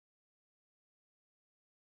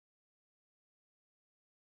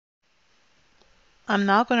I'm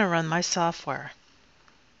now going to run my software.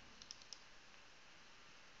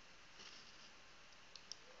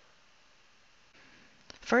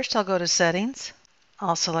 First, I'll go to Settings,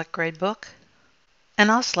 I'll select Gradebook, and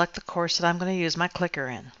I'll select the course that I'm going to use my clicker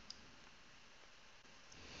in.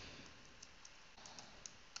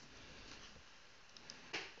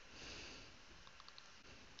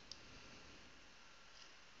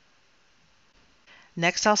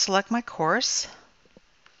 Next, I'll select my course.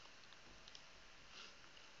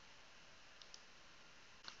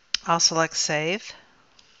 I'll select Save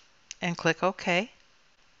and click OK.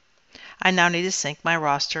 I now need to sync my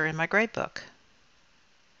roster in my gradebook.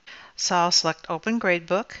 So I'll select Open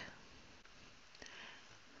Gradebook.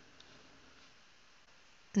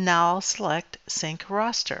 Now I'll select Sync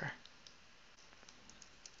Roster.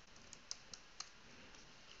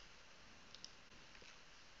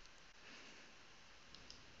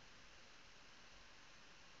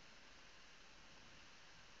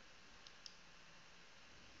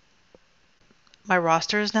 My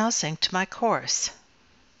roster is now synced to my course.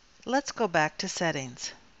 Let's go back to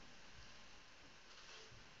Settings.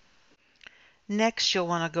 Next, you'll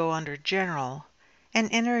want to go under General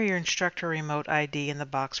and enter your instructor remote ID in the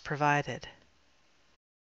box provided.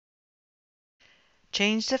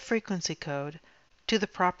 Change the frequency code to the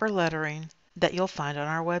proper lettering that you'll find on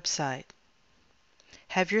our website.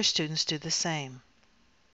 Have your students do the same.